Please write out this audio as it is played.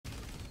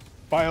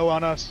Bio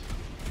on us.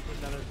 There's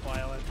another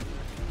file in there.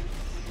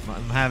 Let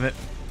them have it.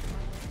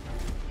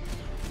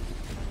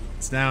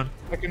 It's down.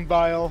 Second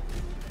bile.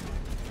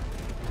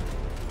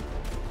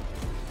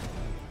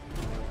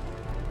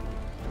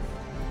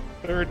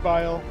 Third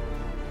bile.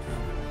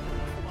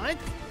 What?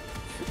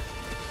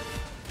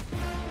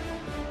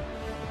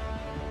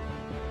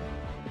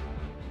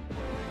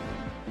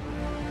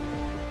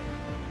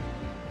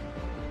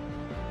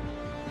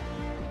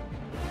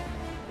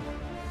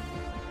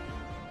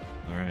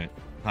 All right.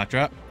 Hot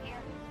drop.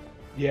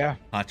 Yeah.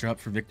 Hot drop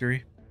for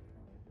victory.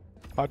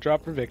 Hot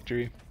drop for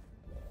victory.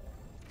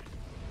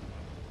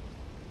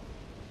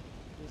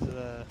 This is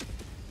a...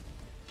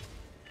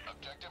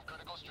 Objective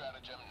critical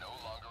stratagem no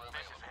longer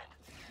available.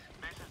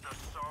 This is the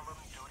solemn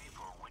duty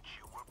for which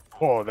you were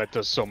born. Oh, that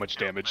does so much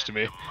damage to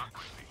me.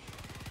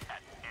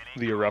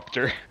 The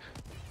eruptor.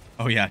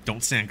 Oh yeah,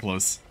 don't stand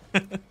close.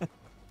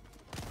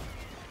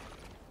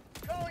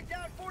 Calling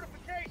down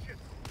fortifications.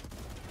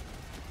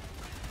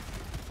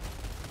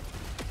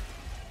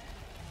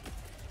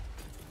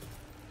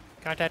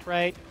 Contact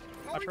right.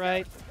 Watch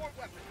right.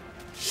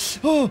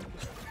 Oh!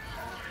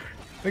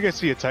 I think I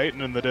see a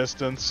Titan in the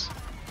distance.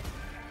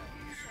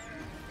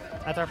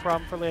 That's our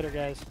problem for later,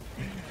 guys.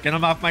 Get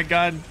him off my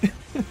gun.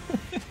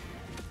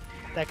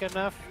 That good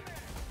enough?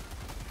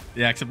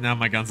 Yeah, except now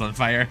my gun's on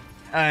fire.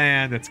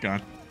 And it's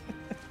gone.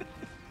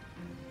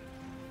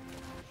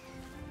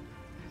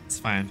 It's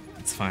fine.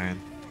 It's fine.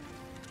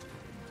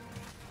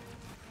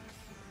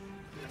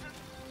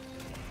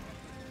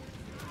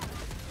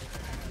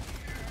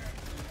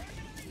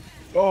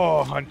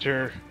 Oh,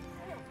 Hunter.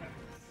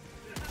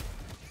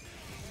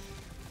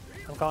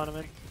 I'm calling him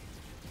in.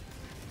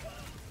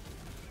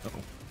 Uh-oh.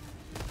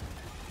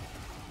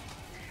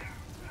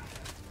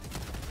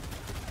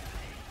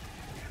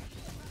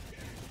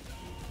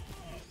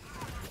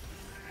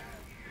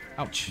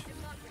 Ouch.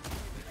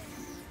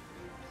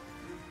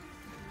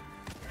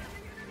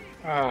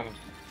 Ah. I'm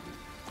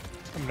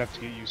gonna have to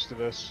get used to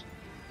this.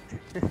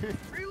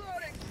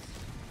 Reloading.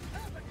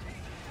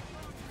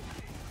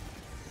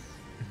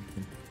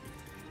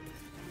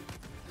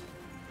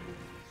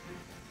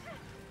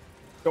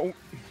 Don't.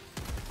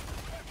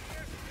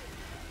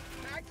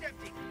 Mag's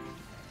empty.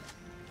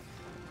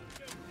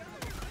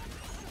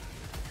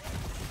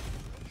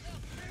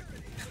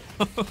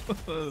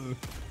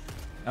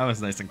 That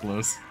was nice and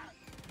close.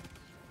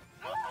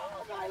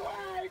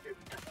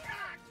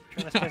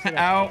 Trying to spice it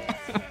up. Ow.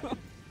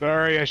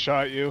 Sorry, I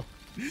shot you.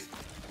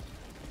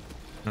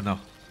 No, no.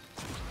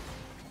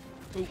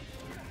 Ooh.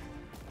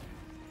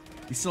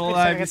 He's still Wait a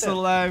alive. second, He's still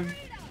alive.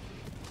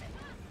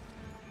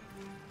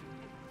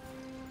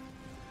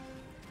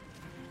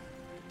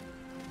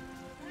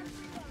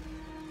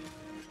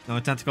 No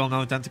tentacle.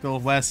 No tentacle.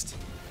 West.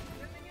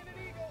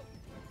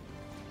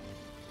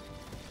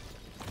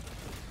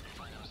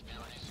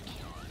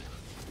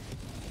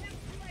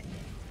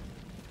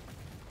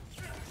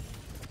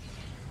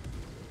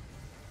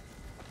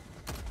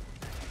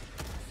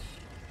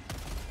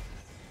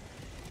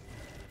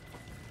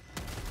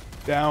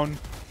 Down.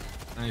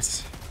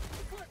 Nice.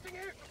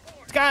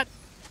 Scott!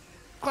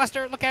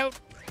 Cluster, look out!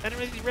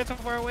 Enemies right so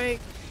far away.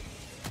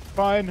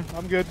 Fine,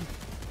 I'm good.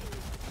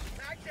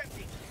 Mag's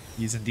empty.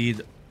 He's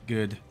indeed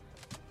good.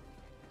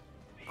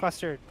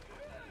 Clustered.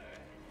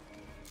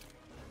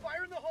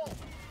 Fire in the hole.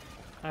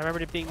 I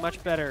remembered it being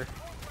much better.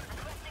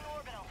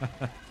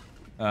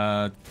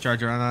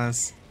 Charger on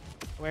us.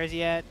 Where is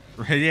he at?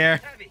 Right here.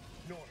 Heavy.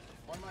 North.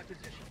 On my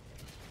position.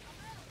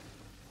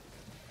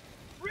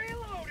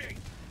 Reloading.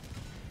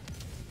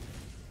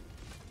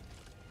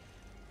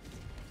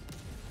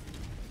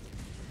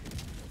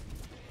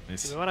 Do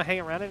Nice. we want to hang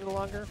around any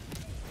longer?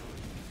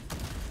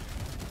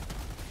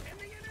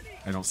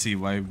 I don't see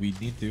why we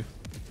need to.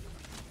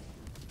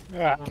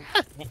 Ah.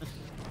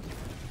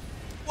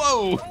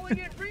 Whoa! Calling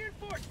in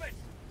reinforcements.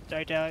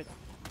 Sorry, Tyler.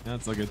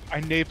 That's all good.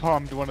 I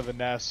napalmed one of the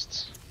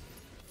nests.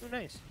 Oh,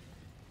 nice.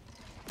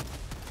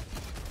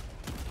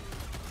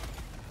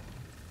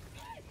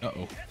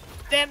 Uh-oh.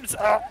 Damn!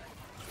 Oh.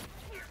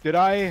 Did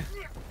I?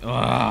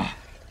 Ah.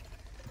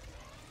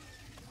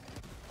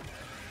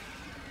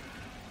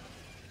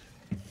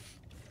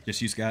 Just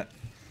you, Scott.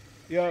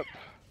 Yep.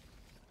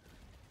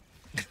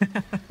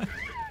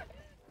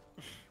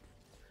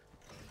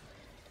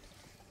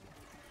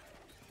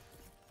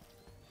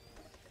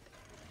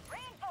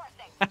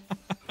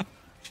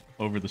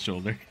 Over the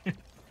shoulder. Request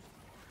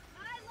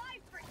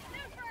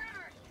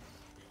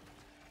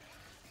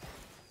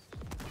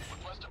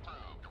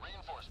approved.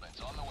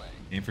 Reinforcements on the way.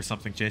 Aim for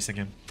something chasing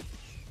him.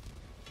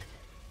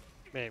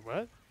 Wait,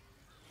 what?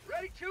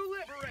 Ready to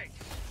liberate.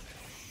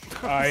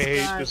 I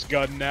hate this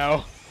gun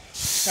now.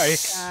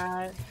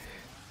 I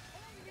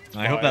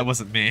hope that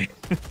wasn't me.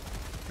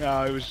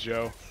 No, it was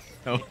Joe.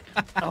 Oh.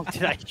 Oh,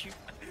 did I shoot?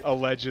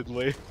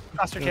 Allegedly.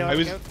 Cluster Taylor, I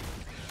was. look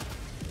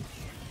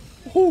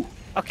out.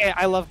 Okay,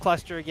 I love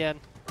cluster again.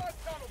 Front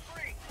tunnel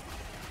free.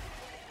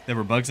 There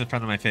were bugs in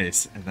front of my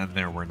face, and then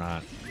there were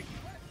not.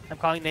 I'm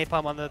calling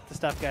napalm on the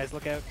stuff, guys.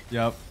 Look out.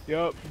 Yep.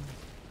 Yep.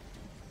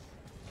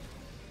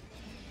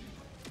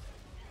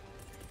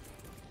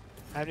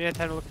 I haven't had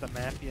time to look at the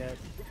map yet.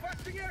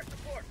 Requesting air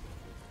support.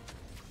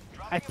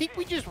 I think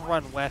we just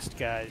run west,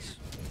 guys.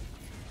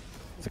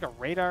 There's like a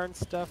radar and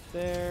stuff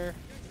there.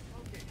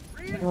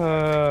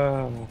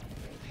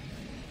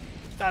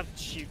 Stop,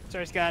 shoot.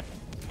 Sorry, Scott.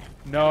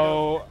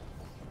 No.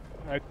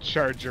 A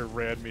charger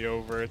ran me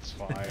over. It's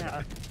fine.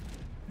 Yeah.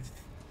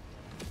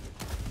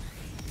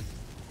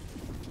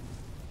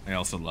 I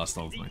also lost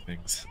all of my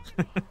things.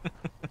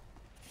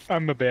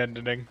 I'm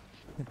abandoning.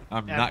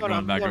 I'm Yeah, not I'm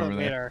going back on over the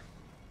there. radar.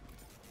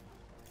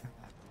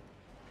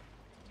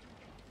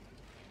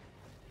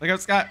 Look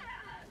out, Scott!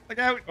 Look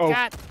out! Oh,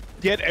 Scott!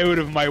 get out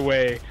of my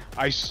way.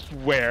 I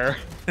swear.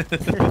 How about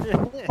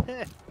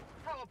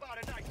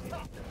a nice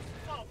cup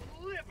of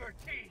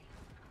liberty?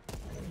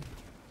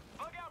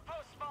 Bug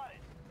outpost spotted.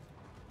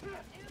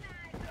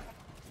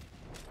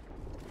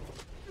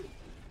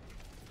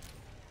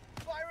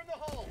 Fire in the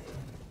hole.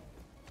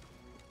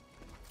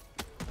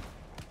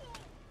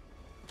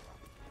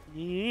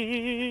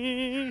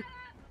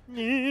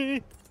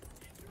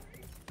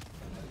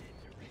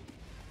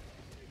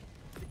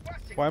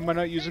 Why am I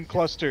not using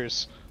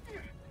clusters?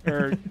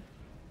 Or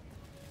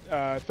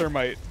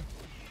thermite.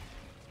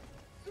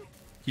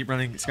 Keep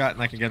running, Scott,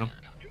 and I can get him.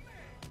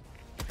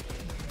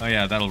 Oh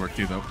yeah, that'll work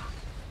too, though.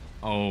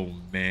 Oh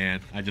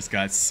man, I just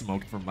got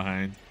smoked from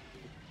behind.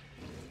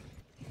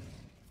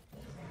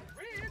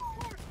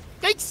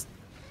 Thanks!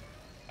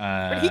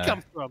 Where'd he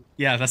come from?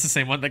 Yeah, that's the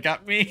same one that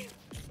got me.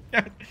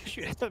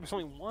 Shoot, I thought there was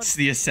only one. It's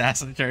the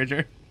assassin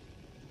charger.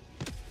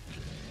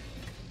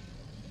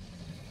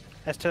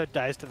 As Toad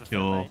dies to the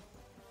Kill. thermite.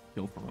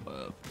 Kill from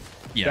above.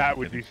 Yeah, That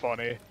would be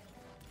funny.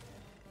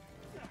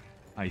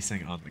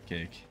 icing on the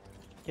cake.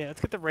 Yeah, let's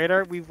get the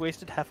radar. We've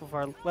wasted half of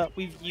our... Well,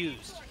 we've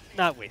used.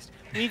 Not wasted.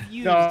 We've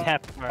used No.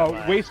 half of our Oh,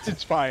 lives.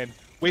 wasted's fine.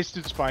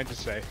 Wasted's fine to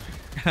say.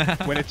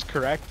 When it's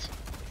correct.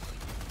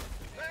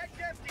 Bag's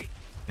empty.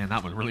 Man,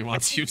 that one really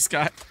wants you,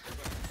 Scott.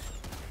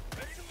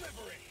 Ready to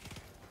liberate.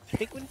 I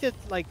think we need to,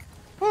 like,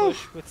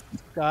 push with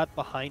Scott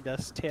behind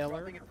us,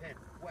 Taylor. Dropping a pin.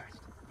 West.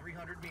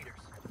 300 meters.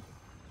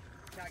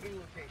 Tagging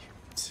location.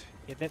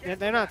 Yeah,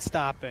 they're not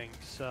stopping,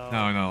 so...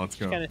 No, let's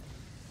go. Kind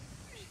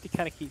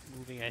of keep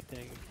moving, I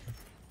think.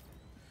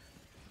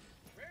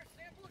 Rare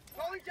sample.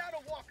 Calling down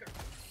a walker.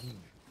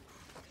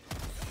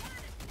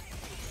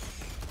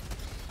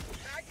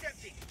 Bag's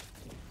empty.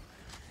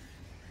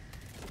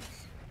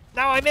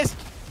 No, I missed!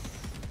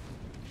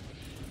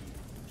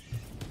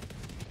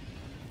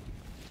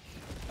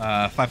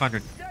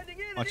 500. Sending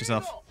in Watch an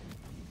yourself. eagle.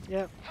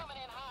 Yep. Coming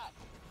in hot.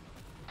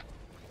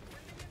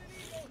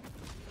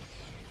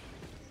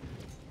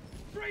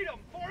 Freedom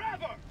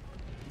forever.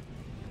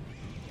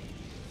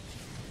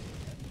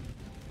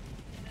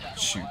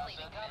 Shoot.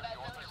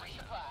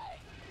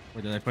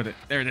 Where did I put it?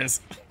 There it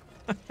is.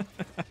 Did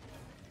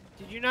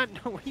you not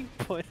know where you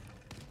put?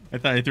 I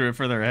thought I threw it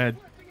further ahead.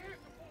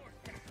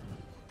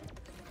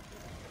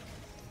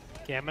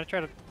 Okay, I'm gonna try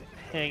to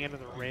hang into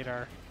the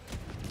radar.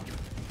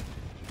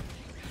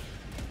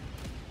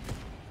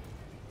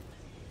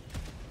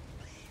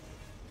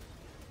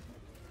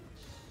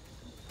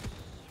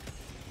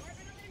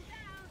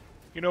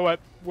 You know what?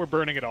 We're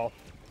burning it all.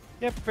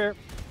 Yep, fair.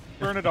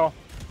 Burn it all.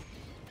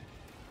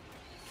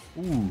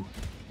 Ooh.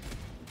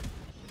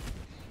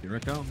 Here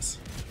it comes.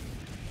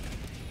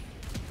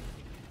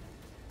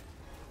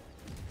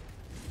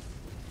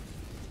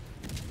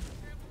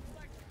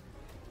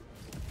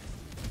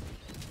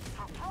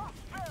 For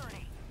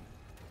prosperity.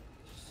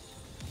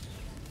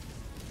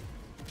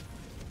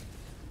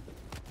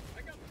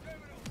 I got the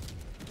terminal.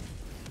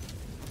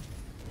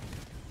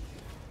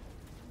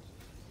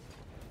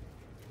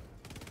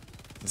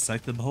 The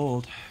sight to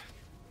behold.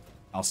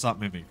 I'll stop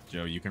moving,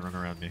 Joe. You can run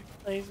around me.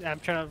 I'm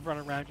trying to run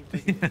around you.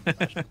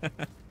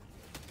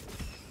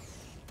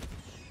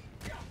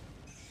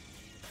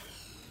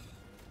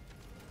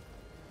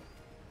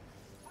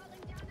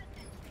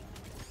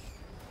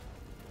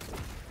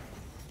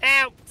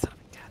 Ow! Son of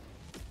a gun.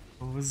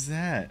 What was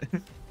that?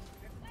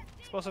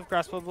 Explosive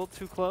crossbow bolt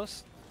too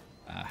close.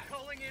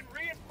 Calling in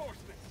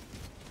reinforcements.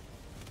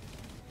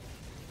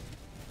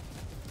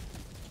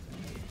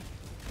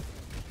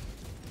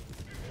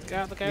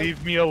 God, look out.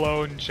 Leave me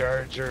alone,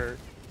 Charger.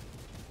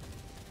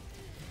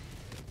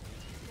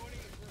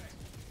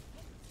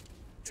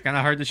 It's kind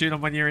of hard to shoot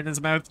him when you're in his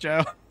mouth,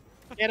 Joe.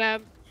 Get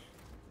him!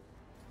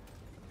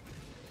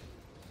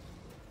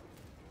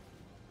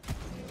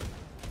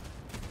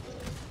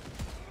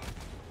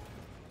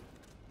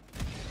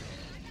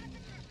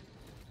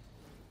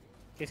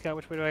 Okay, Scott,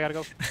 which way do I gotta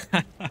go?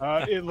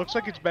 It looks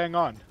like it's bang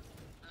on.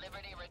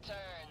 Liberty returns.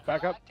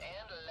 Back up. Locked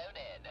and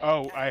loaded.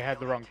 Oh, I had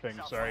the wrong thing.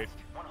 Sorry.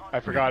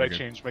 I forgot I You're good.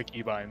 changed my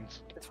keybinds.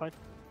 It's fine.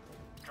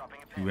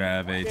 You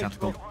have a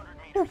tentacle.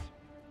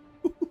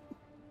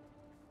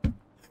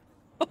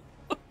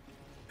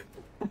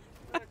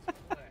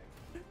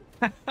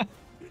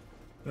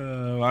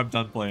 I'm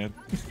done playing.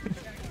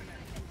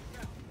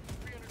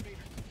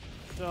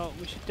 So,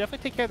 we should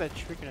definitely take care of that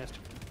trigger nest.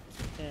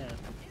 Yeah.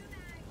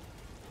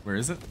 Where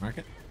is it? Mark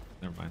it?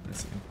 Never mind. I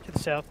see it. To the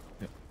south.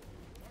 Yep.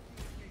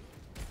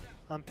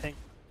 On pink.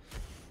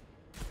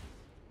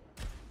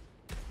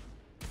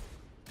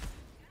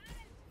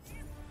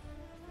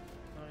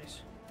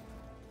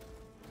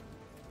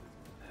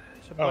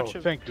 a Oh, bunch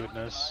of. thank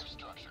goodness.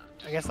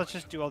 I guess let's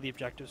just do all the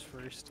objectives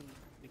first, and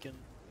we can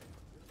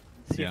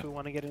see Yeah. if we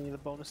want to get any of the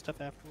bonus stuff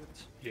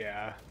afterwards.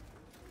 Yeah.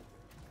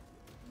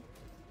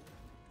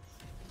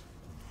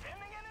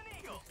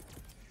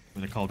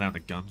 I'm gonna call down the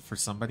gun for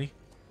somebody.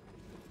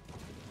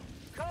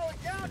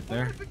 Right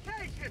there.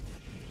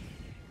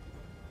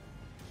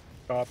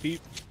 Copy.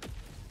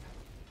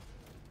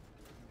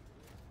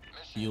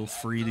 Feel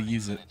free to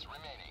use it.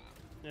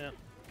 Yeah.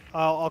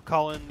 I'll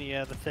call in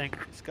the thing,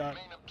 Scott.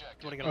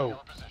 You wanna get on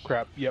Oh,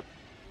 crap. Yep.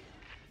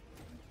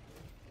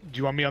 Do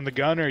you want me on the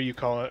gun, or you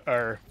call it,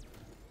 or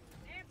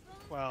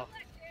Well,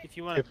 if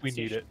you want if we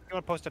need it? If you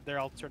want to post up there,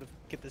 I'll sort of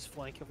get this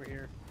flank over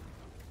here.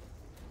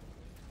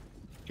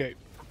 Okay.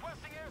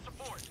 Requesting air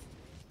support.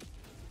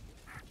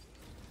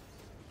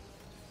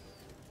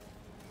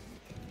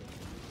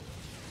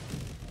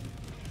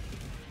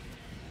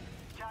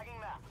 Tagging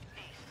map.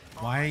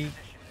 East. Why?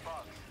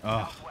 Bugs.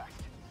 Ugh. Southwest.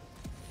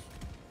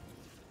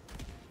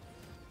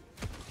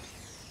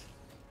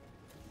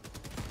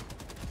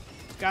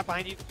 Scott,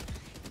 behind you.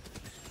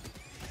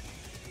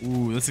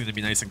 Ooh, this is gonna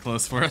be nice and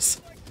close for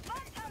us.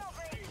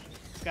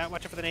 Scott,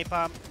 watch out for the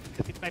napalm.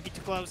 It might be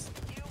too close.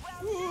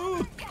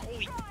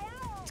 Holy,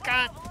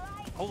 Scott!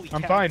 Holy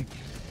I'm cow. fine.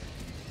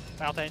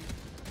 Valentine.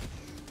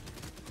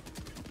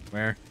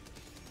 Where?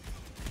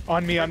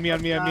 On me, on me,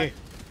 on me, on me.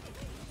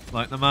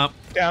 Lighten them up.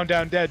 Down,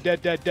 down, dead,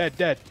 dead, dead, dead,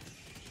 dead.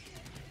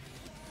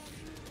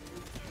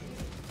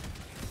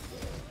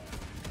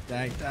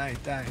 Die, die,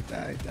 die,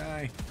 die,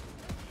 die.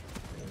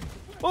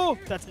 Oh,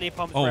 that's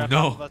napalm. Oh, right on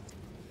no. top of us.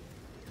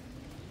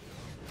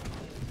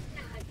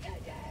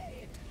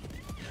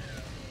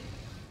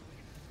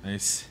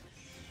 Nice.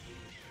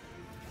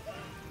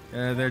 Get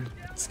out of there,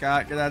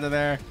 Scott. Get out of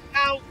there.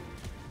 Ow!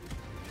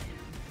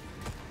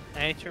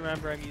 I need to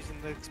remember I'm using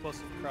the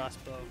explosive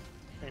crossbow.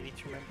 I need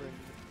to remember I'm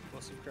using the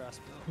explosive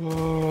crossbow.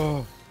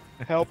 Oh.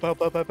 Help, help,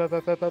 help, help, help,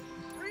 help, help, help.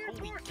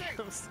 Holy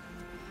cows.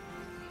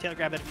 Taylor,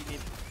 grab that if you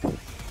need.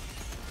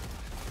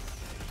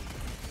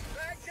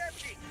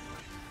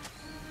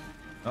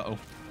 Uh-oh.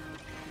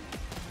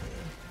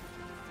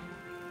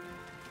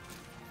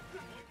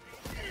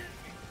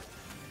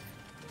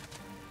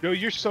 No,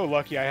 you're so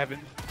lucky I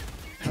haven't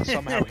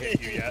somehow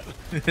hit you yet.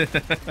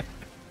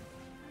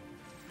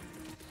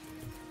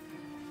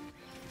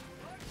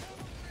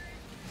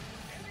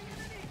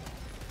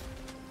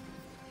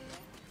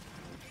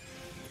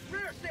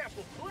 Rare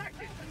sample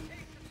collected.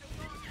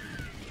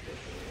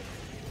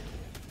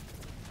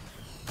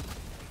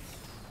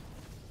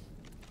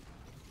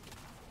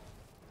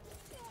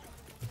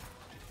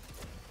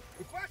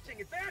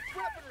 Requesting advanced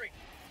weaponry.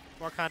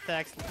 More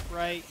contacts left,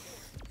 right.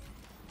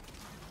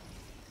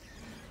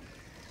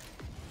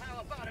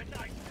 How about a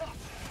nice cup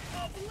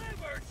of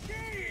liver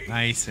cheese?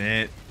 Nice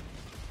hit.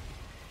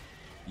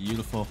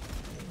 Beautiful.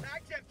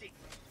 Bag's empty.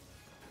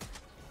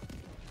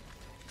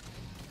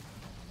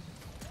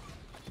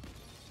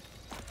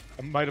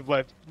 I might have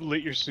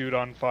lit your suit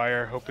on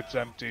fire. Hope it's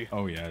empty.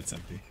 Oh yeah, it's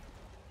empty.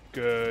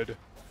 Good.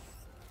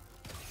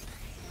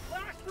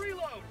 Last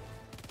reload.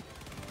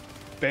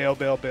 Bail,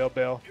 bail, bail,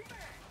 bail.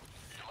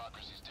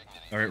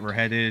 All right, we're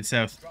headed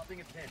south.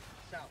 Dropping a pin.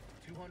 South.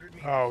 200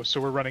 meters. Oh, so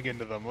we're running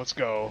into them. Let's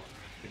go.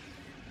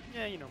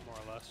 Yeah, you know, more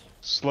or less.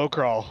 Slow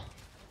crawl.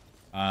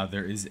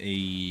 There is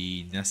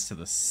a nest to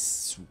the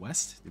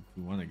west. If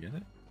we want to get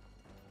it,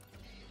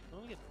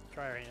 Well, we can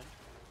try our hand.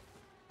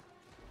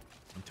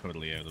 I'm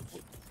totally out of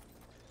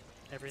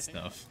Everything.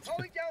 stuff.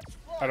 Calling down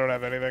supply. I don't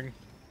have anything.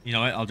 You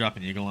know what? I'll drop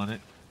an eagle on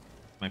it.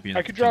 Might be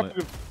enough I could to kill drop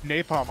it. a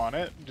napalm on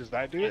it. Does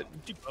that do it?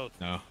 Do both.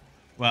 No.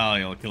 Well,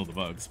 it'll kill the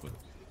bugs, but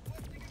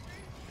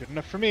Good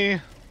enough for me.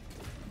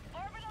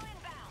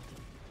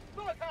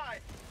 Bug high.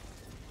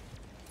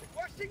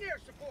 Requesting air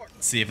support.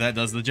 let's see if that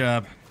does the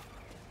job.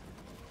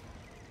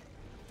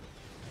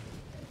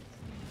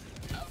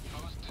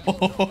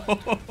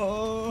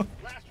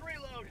 Last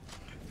reload.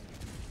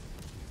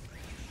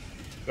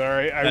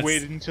 Sorry, I That's-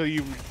 waited until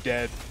you were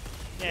dead.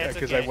 Yeah, it's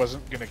Because okay. I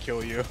wasn't gonna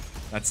kill you.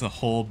 That's a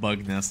whole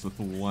bug nest with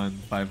one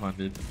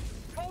 500.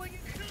 Calling it.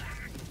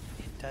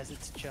 It does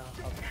its job.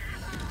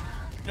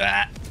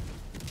 Ah!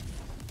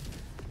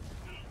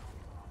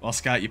 Well,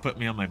 Scott, you put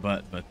me on my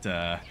butt,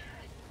 but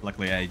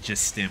luckily I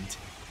just stimmed.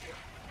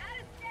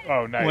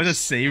 Oh, nice. What a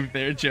save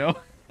there, Joe.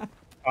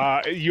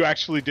 You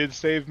actually did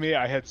save me.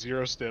 I had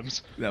 0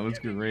 stims. That was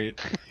great.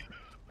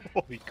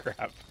 Holy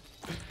crap.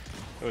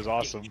 That was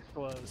awesome. It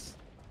was.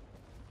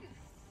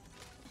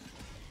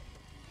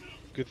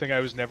 Good thing I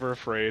was never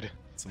afraid.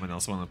 Someone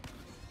else want to...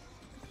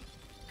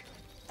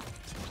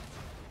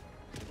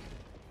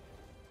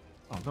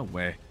 Oh, no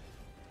way.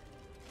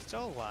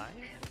 Still alive?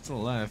 Still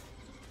alive.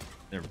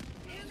 There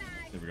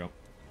we go.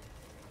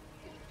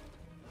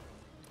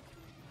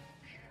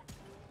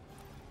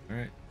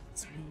 Alright,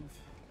 let's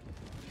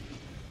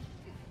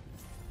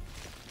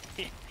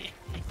move.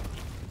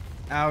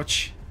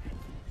 Ouch.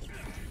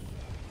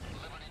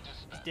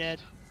 He's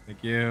dead.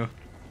 Thank you.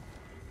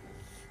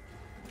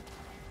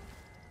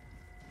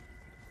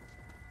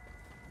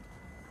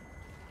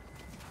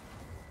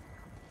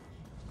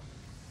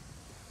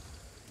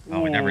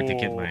 Oh, I never did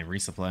get my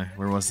resupply.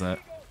 Where was that?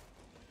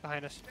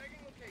 Behind us.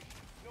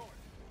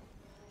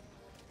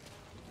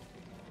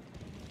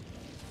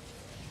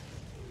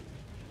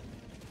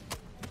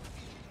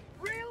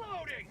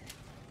 Reloading.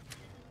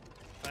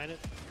 Behind it.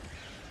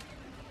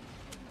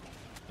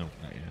 No,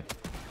 not yet.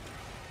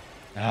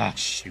 Ah,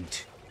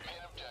 shoot.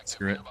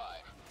 Screw it.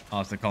 I'll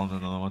have to call in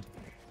another one.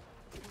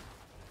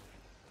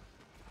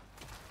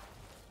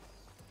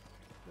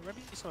 There might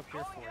be some up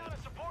here for you.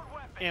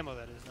 Ammo,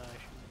 that is, not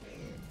actually.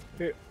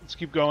 Hey, let's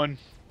keep going.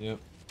 Yep.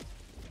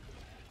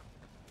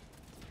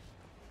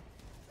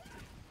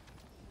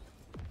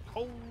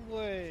 Oh,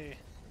 way.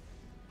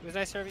 It was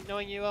nice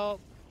knowing you all.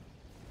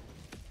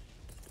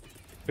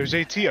 There's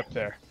AT up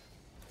there.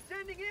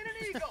 Sending in an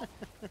eagle.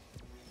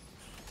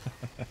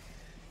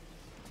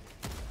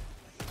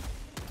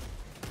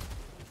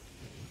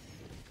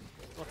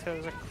 Well,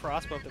 there's a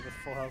crossbow up there with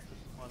full health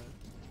on it.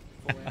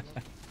 Full ammo.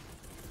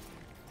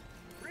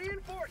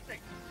 Reinforcing.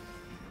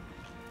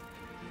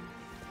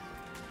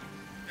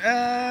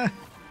 Oh,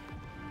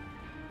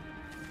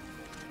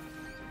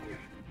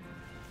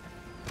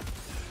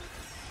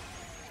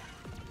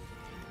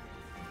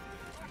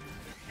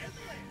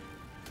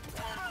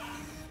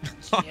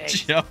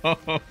 Joe.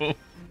 Have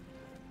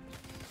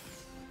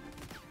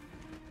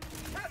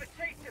a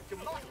taste of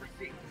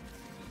democracy.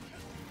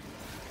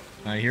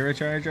 I hear a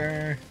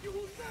charger.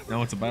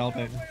 No, it's a battle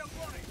thing.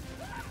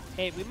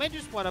 Hey, we might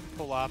just want to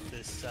pull off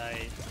this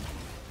side.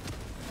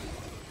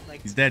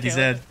 Like, He's dead, he's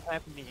Taylor dead.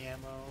 tapping the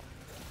ammo.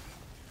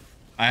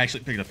 I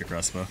actually picked up your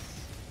crossbow.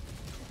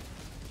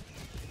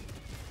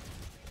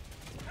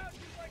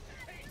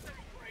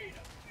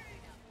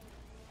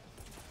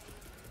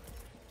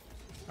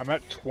 I'm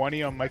at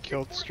 20 on my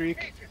killed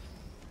streak.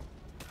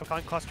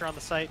 Hook cluster on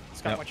the site.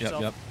 Scott, watch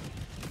yourself.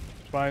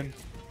 Fine.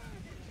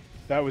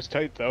 That was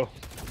tight though.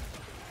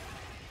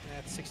 Yeah,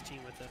 it's 16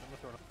 with it. I'm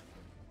gonna throw it.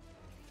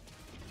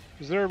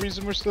 Is there a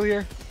reason we're still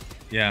here?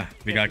 Yeah,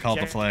 we gotta call up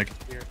the flag.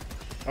 Here.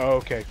 Oh,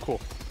 okay,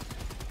 cool.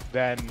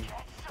 Then,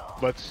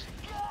 let's...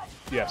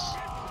 Yes.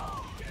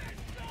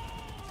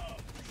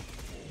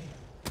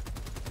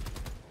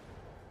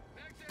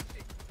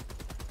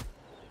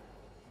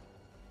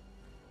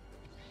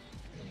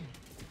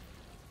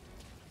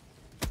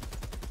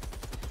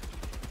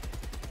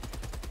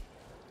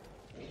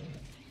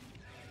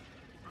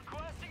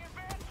 Requesting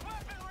advanced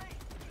weaponry.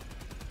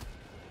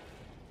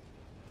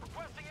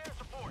 Requesting air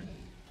support.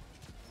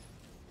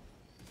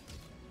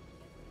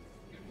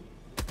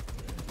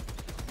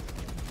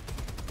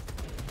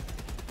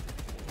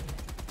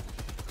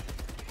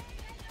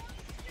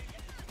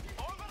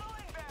 Orbital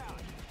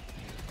inbound.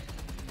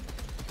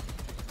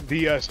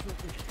 The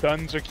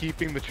stuns are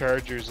keeping the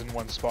chargers in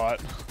one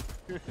spot.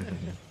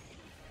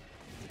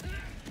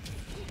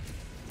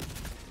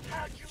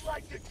 How'd you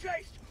like to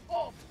taste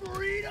of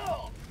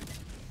freedom?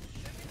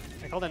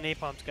 I called it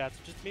napalm, Scott. So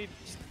just maybe.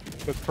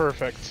 That's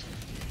perfect.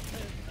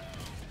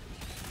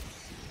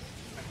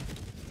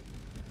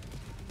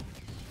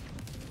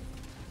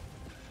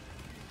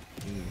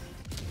 Ooh.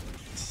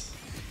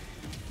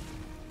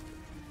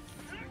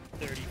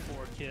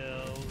 34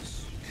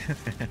 kills.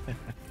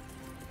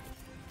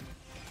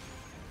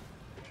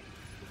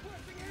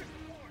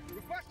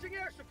 Requesting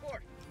air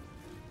support.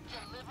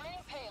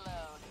 Delivering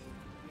payload.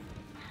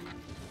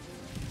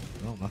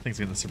 Well, nothing's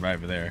gonna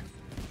survive there.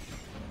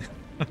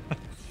 Have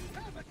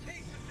a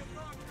taste of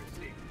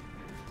democracy.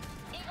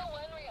 Eagle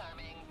 1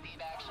 rearming. Be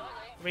back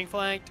shortly. Wing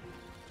flanked.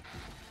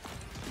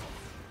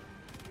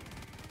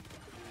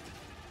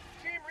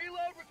 Team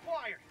reload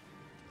required.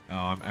 Oh,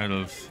 I'm out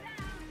of...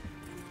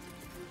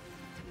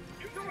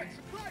 Doing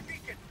supply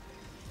beacon.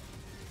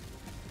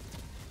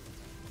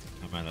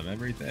 I'm out of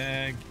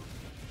everything.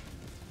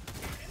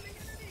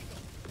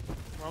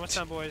 We're almost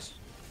done, boys.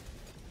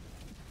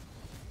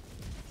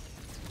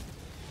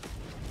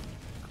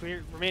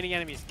 Clear remaining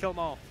enemies. Kill them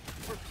all.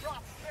 For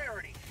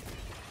prosperity.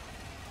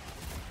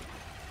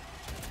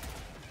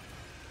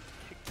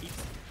 Keep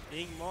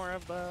being more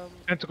of them.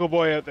 Tentacle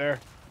boy out there.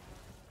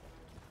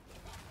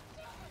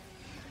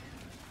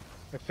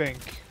 I think.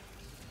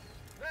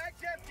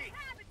 Bag's empty.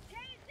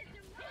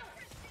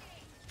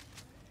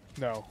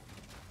 No.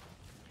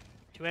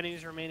 2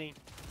 enemies remaining.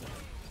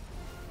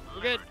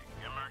 We're good.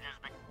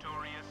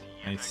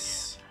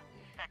 Nice.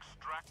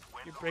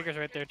 Your breaker's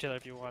right there, Taylor,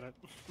 if you want it.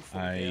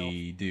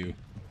 I do.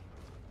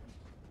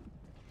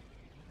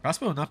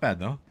 Crossbow, not bad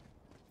though.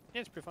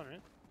 Yeah, it's pretty fun,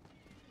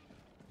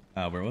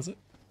 right? Where was it?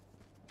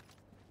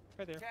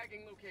 Right there.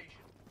 Tagging location.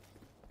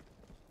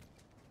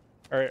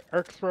 Alright,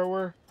 arc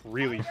thrower,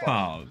 really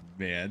fun. Oh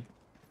man.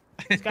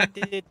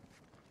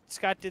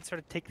 Scott did sort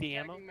of take the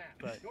ammo,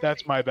 but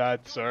That's my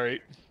bad,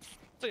 sorry.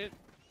 it's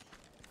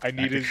I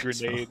needed Back to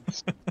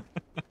grenades.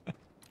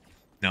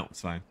 No,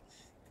 it's fine.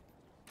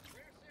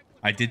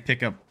 I did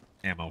pick up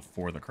ammo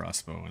for the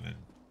crossbow and then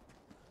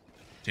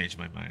changed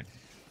my mind.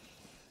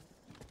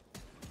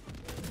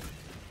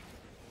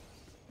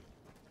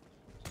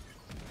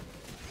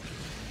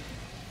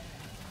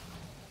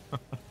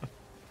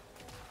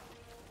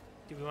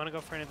 do we want to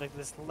go for any like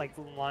this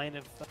line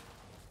of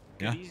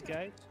Yeah. These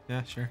guys.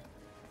 Yeah, sure.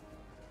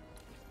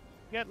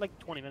 We got like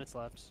 20 minutes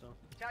left, so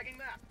Tagging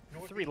map.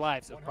 3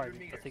 lives. So 100 probably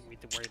meters. nothing we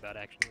need to worry about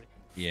actually.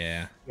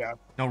 Yeah. Yeah.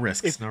 No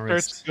risks. If it No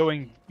starts risks.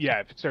 going, yeah,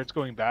 if it starts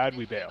going bad,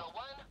 we This is bail. the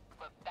one.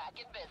 We're back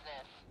in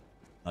business.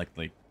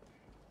 Like,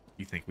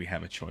 you think we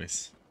have a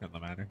choice?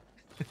 Doesn't matter.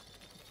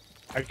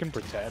 I can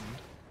pretend.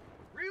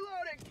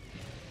 Reloading.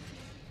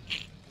 Nice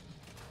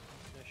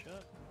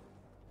shot.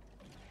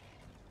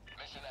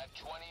 Mission at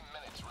 20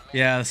 minutes remaining.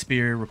 Yeah, the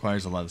spear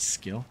requires a lot of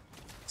skill.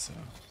 So.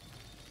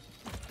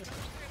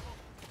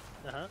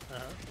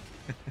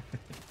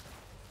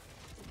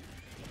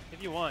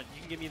 If you want,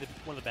 you can give me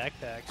one of the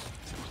backpacks. Do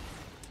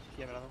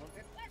you have another one?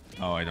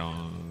 Oh, I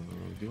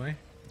don't. Do I?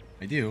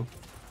 I do.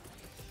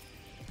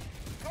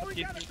 Calling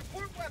Give down a me-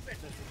 support weapon.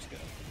 This looks good.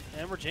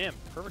 And we're jammed.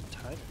 Perfect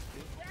timing,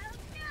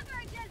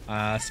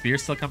 dude.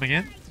 Spear's still coming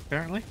in,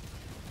 apparently.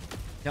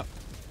 Yep.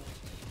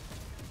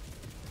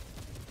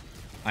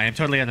 I am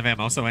totally out of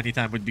ammo, so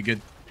anytime would be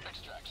good.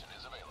 Extraction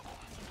is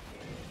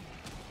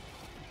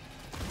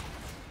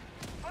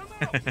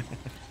available.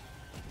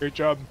 Great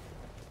job.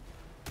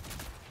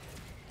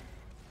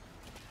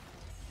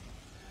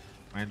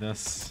 Find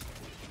us.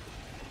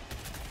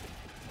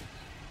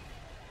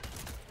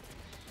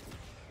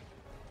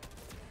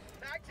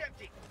 Mag's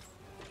empty.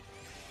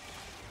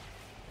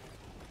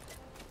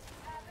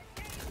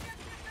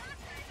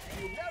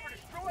 You'll never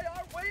destroy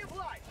our way of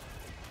life.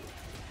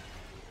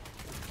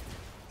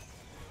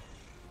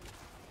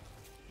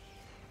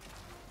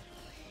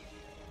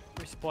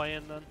 Resupply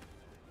in then.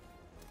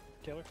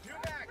 Taylor? New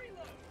mag.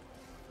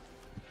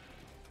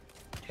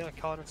 Taylor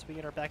calling us so we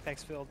get our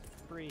backpacks filled.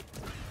 Free.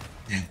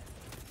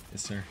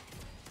 Yes, sir.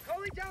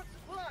 Calling down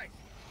supplies.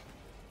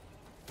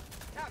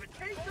 Have a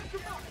taste of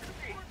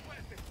democracy.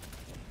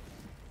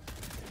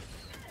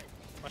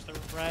 Watch the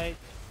right.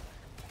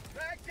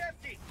 Mag's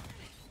empty.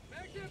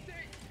 Mag's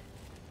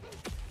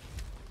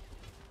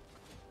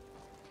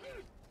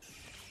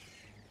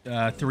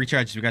empty. 3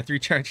 charges. We got 3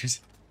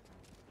 charges.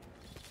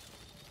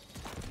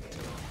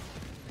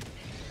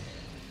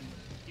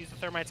 Use the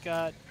thermite,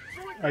 Scott.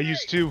 I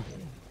used 2.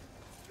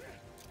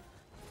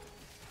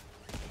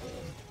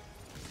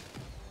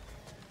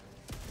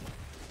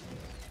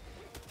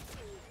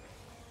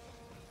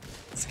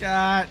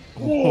 Scott.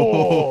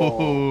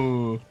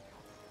 Whoa.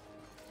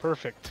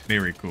 Perfect.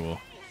 Very cool.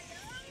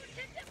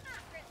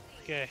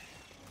 Okay.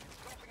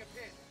 Dropping a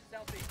pin.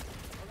 Southeast.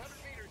 100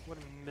 meters. What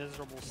a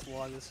miserable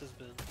slog this has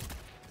been.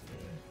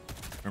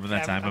 Remember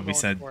that Yeah, time I'm when we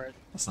going said, for it.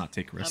 let's not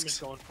take I'm risks?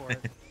 just going for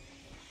it.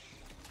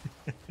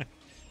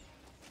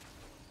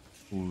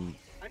 Ooh.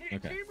 I need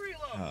Okay. a team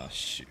reload. Oh,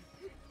 shoot.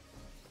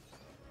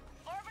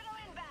 Orbital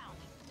inbound.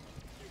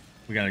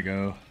 We gotta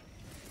go.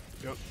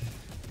 Yep.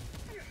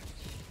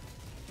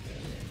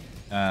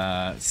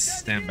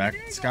 Stand back,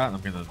 Scott.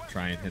 I'm gonna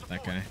try and hit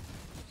that guy.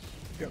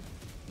 Yep.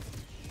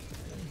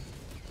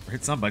 Or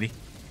hit somebody.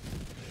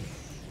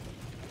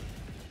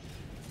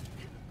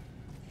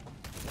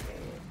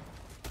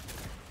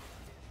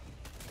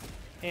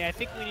 Hey, I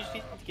think we just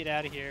need to get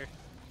out of here.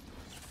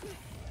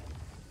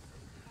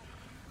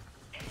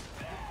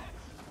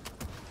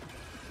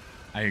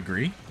 I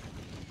agree.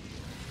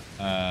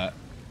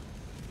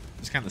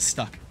 Just kind of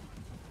stuck.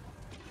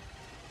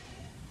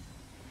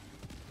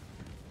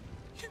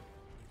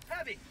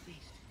 Heavy. East.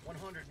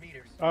 100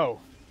 meters. Oh.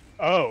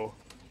 Oh.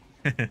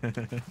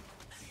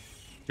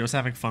 Joe's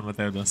having fun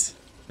without us.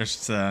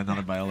 There's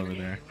another bile over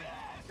there.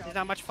 This is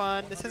not much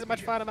fun. This isn't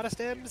much fun. I'm out of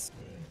stims.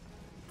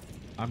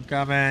 I'm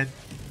coming.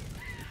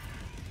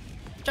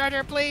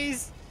 Charger,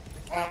 please.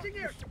 Requesting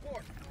air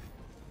support.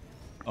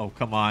 Oh,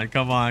 come on,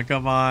 come on,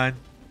 come on.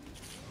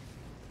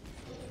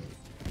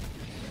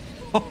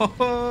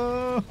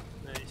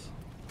 Nice.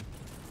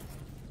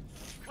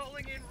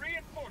 Calling in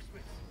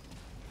reinforcements.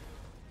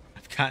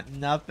 I've got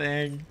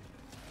nothing.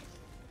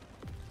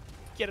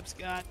 Get him,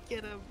 Scott.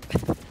 Get him.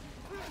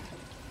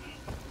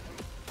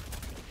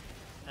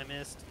 I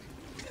missed.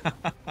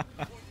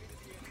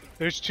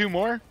 There's 2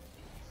 more.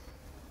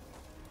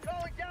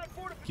 Calling down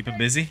Keep him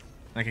busy.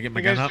 I can get my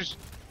You gun guys up. just,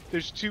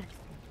 there's 2.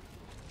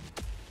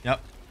 Yep.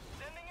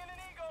 Sending in an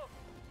eagle.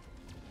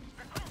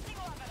 Requesting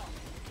orbital.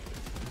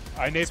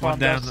 I That's one napalmed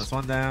down. us. That's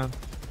one down.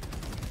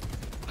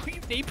 Oh, you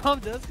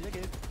napalmed us? Yeah,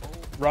 good.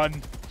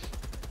 Run.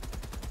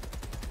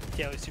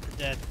 Yeah, we're super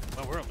dead.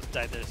 Oh, we're almost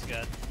died there,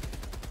 Scott.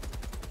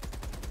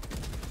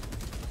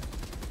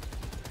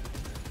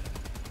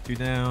 2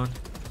 down.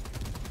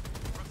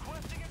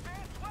 Requesting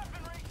advanced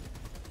weaponry.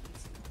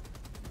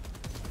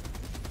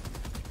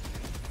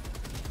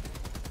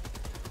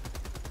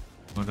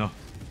 Oh no.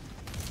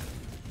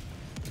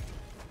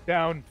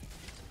 Down.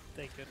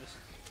 Thank goodness.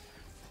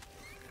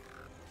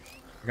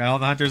 I got all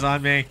the hunters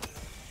on me.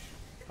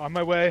 On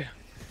my way.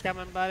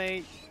 Coming,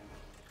 buddy.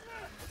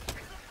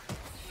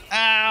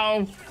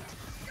 Ow!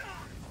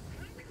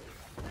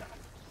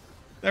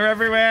 They're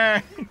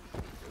everywhere.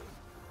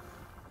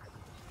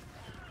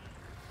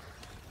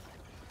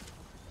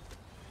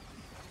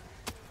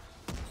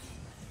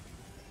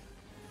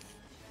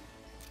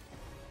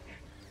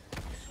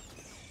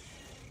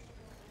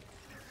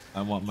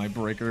 I want my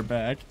breaker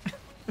back.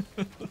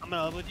 I'm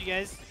gonna level with you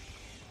guys.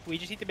 We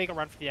just need to make a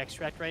run for the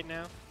extract right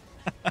now.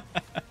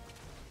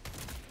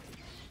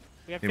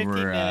 We have 15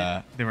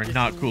 minutes. They were Just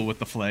not do- cool with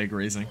the flag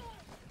raising.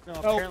 No, Oh,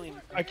 apparently.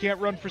 I can't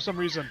run for some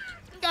reason.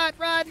 God,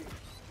 run!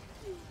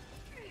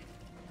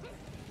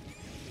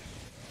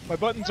 My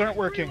buttons aren't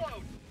working.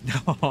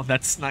 No,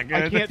 that's not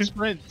good. I can't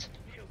sprint.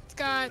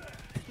 Scott!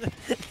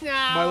 No!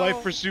 My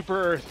life for Super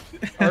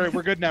Earth. All right,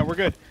 we're good now. We're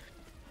good.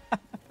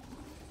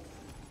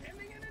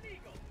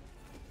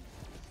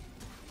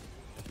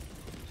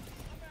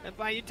 I'm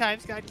buying you time,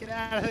 Scott. Get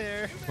out of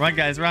there. Run,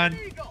 guys, run.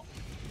 Administering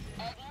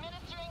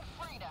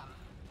freedom.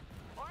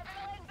 Orbital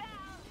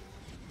inbound.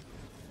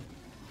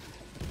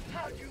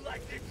 How'd you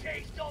like the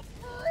taste of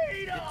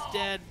freedom? It's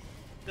dead.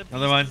 The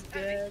Another one. beast is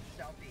dead.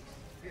 Southeast,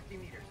 50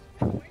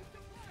 meters.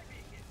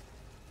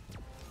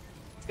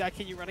 Scott,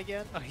 can you run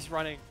again? Oh, he's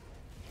running.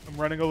 I'm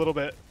running a little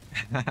bit.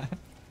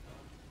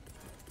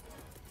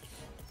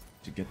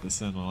 To get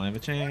this in while I have a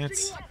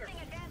chance. Requesting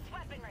advanced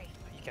weaponry.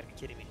 Oh, you gotta be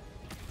kidding me.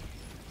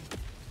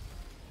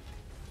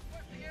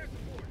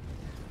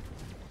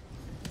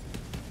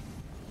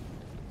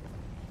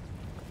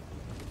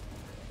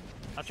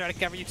 I'll try to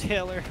cover you,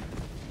 Taylor.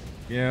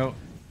 Yo.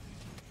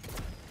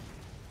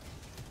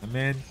 I'm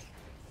in.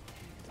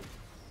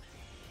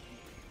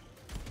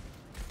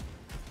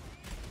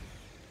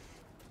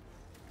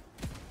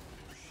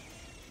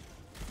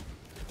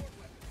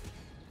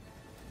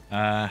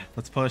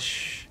 Let's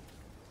push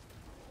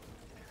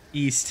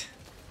east.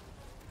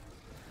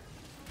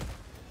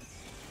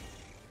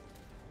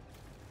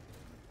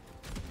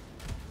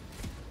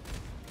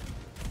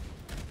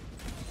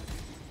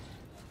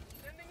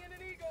 Sending in an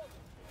eagle.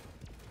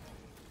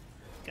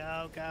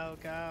 Go, go,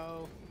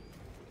 go.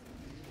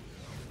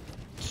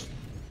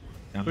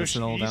 Down Push this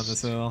hill, down east.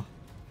 this hill.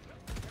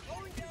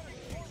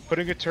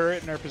 Putting a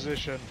turret in our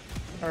position.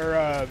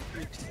 Or,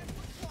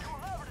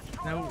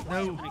 No,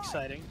 no.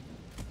 Exciting.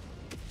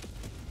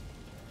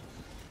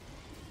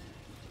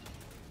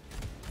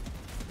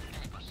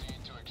 Proceed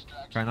to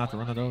extraction. Try not to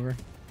run it over.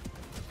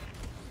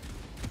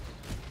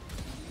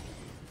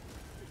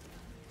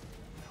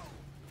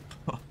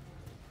 One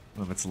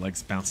of its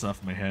legs bounced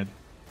off my head.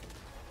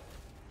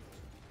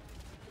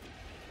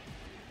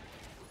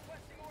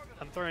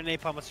 I'm throwing a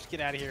napalm. Let's just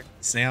get out of here.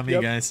 Stay on me,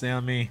 Yep. guys. Stay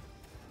on me.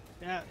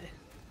 Yeah.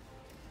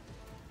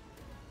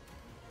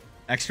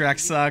 Extract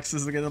sucks.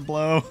 This is gonna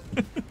blow.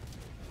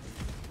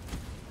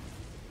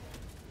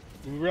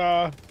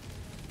 hoorah.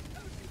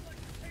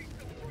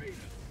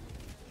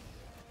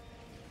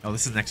 Oh,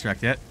 this isn't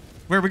extract yet.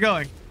 Where are we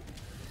going?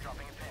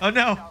 Oh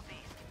no.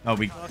 Oh,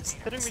 we. Well,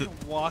 considering so-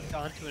 we walked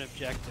onto an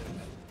objective,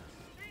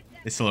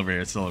 It's still over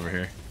here. It's still over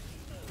here.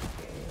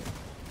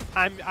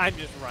 I'm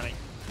just running.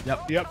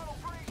 Yep. Yep.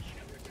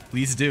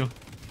 Please do.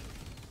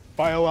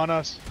 File on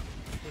us.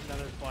 There's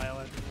another file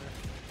in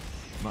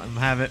there. Let him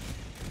have it.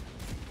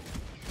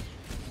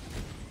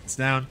 It's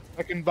down.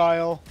 Second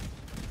vial.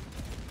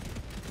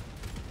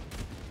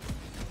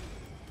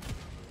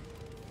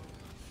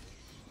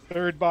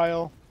 Third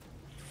vial.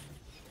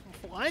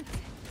 What?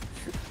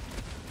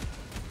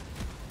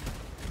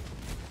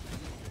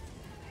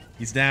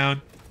 He's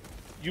down.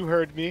 You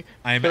heard me.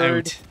 I'm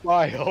Third out.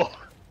 vial.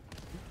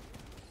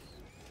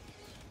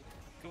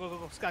 Go, go, go,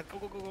 go, Scott, go,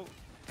 go, go, go.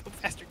 Go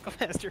faster, go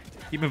faster.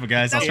 Keep moving,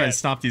 guys. I'll Not try to yet.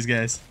 stop these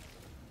guys.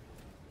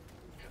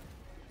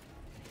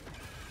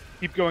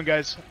 Keep going,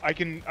 guys. I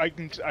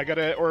got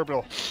an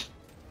orbital.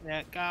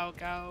 Yeah, go,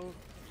 go.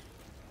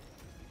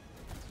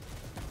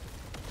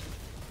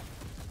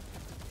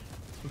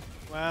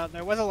 Well,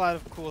 there was a lot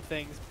of cool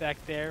things back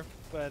there,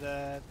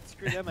 but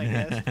screw them, I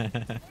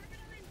guess.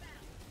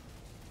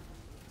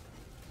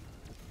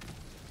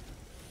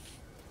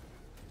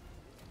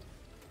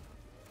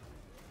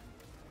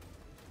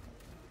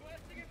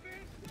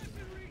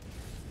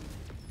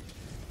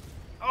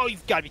 Oh,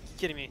 you've got to be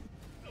kidding me.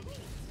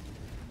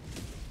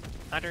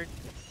 Hunter.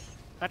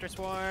 Hunter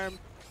swarm.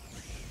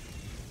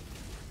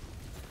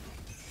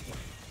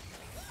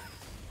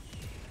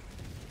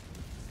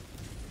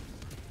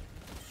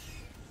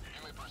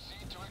 You may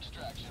proceed to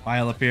extraction.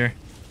 File up here.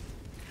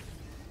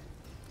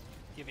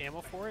 Do you have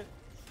ammo for it?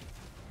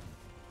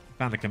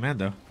 Found a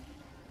commando.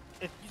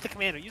 Use the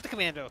commando. Use the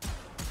commando.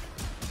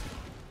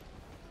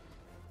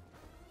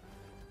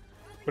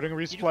 Putting a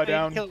You just resupply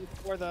down. Kill it with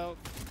 4, though.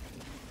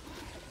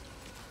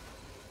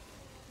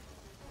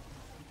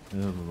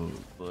 Oh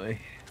boy.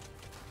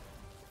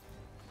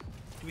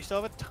 Do we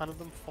still have a ton of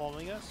them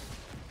following us?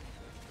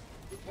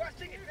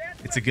 Requesting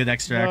advanced It's a good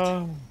extract. No.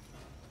 One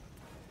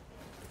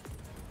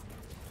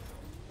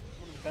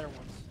of the better ones.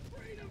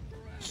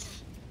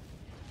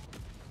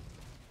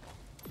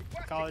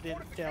 Call it in,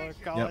 Taylor.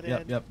 Call Yep, it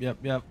yep,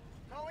 in. yep.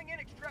 calling in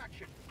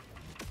extraction.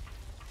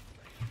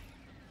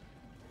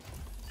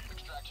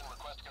 Extraction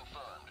request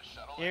confirmed.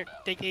 Shuttle Here, inbound.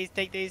 take these,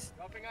 take these.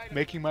 Dropping item.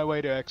 Making my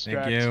way to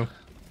extract. Thank you.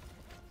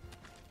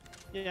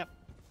 Yep.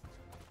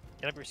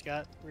 Get up here,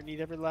 Scott. We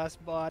need every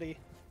last body.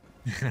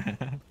 Sending in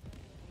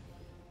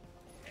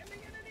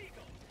an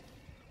eagle.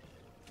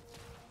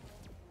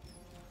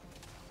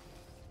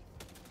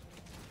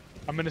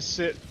 I'm gonna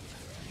sit.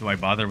 Do I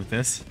bother with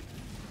this?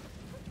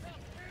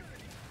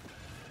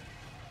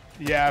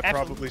 Yeah, Absolutely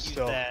probably use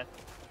still. that.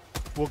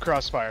 We'll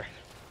crossfire.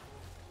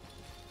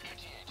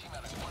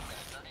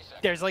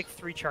 There's like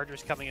 3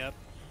 chargers coming up.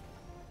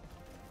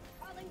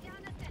 Calling down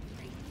a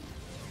sentry.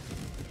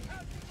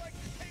 How'd you like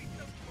to taste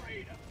some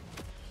freedom?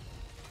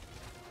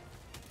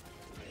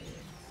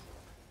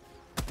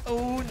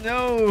 Oh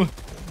no!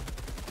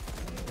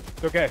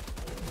 It's okay.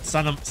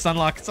 Sunlock,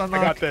 sunlock.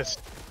 I got this.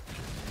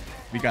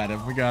 We got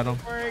him, we got him.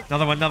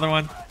 Another one, another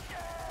one.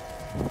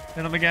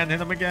 Hit him again,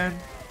 hit him again.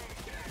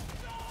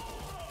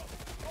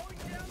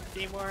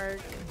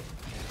 Teamwork.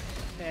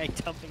 Hey,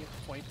 dumping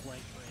at point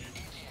blank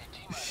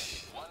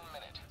range.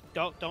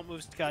 Don't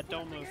move, Scott.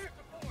 Don't move.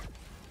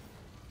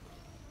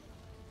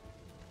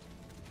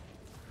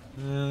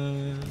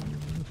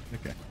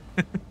 Okay.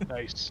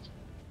 Nice.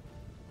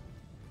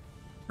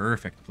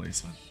 Perfect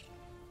placement.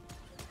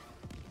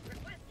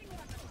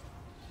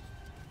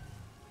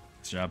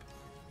 Nice job.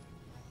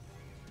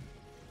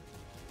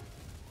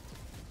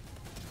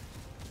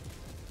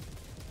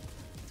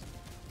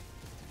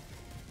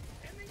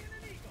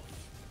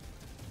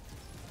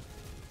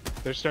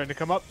 They're starting to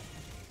come up.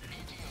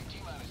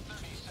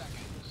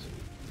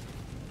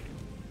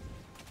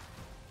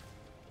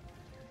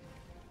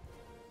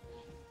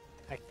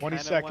 I 20 kinda want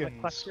a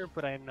seconds. cluster,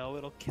 but I know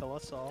it'll kill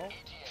us all.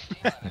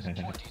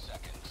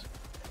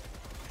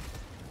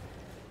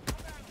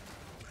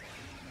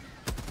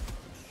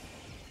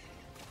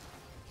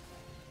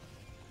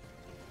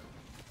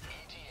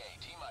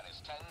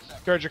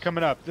 Charger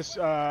coming up. This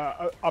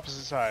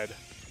opposite side.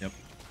 Yep.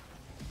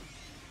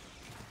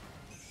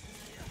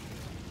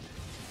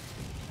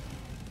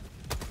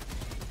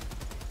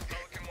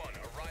 Pelican 1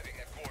 arriving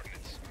at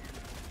coordinates.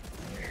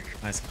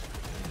 Nice.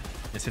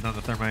 Just hit on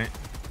the thermite.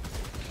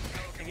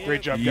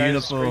 Great job, guys.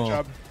 Beautiful. Great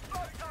job.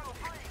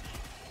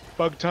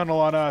 Bug tunnel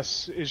on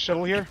us. Is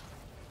shuttle here?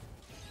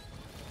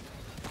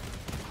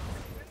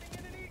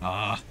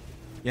 Ah.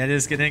 Yeah, it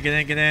is. Get in, get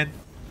in, get in.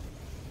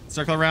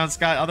 Circle around,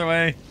 Scott. Other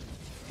way.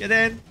 Get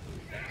in.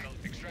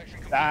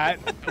 That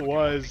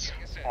was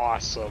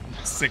awesome.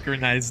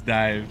 Synchronized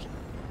dive.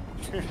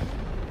 Victory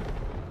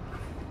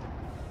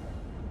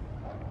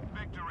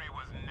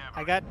was never.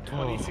 I got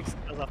 26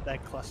 kills off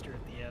that cluster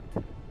at the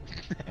end.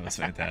 That was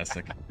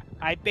fantastic.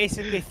 I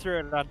basically threw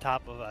it on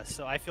top of us,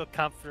 so I feel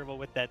comfortable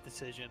with that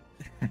decision.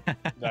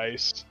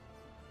 Nice.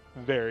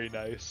 Very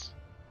nice.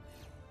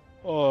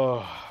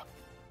 Oh,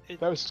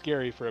 that was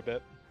scary for a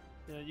bit.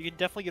 You can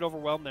definitely get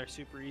overwhelmed there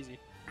super easy.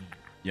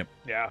 Yep.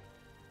 Yeah.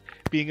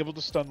 Being able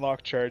to stun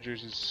lock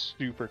chargers is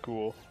super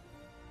cool.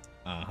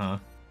 Uh-huh.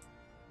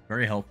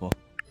 Very helpful.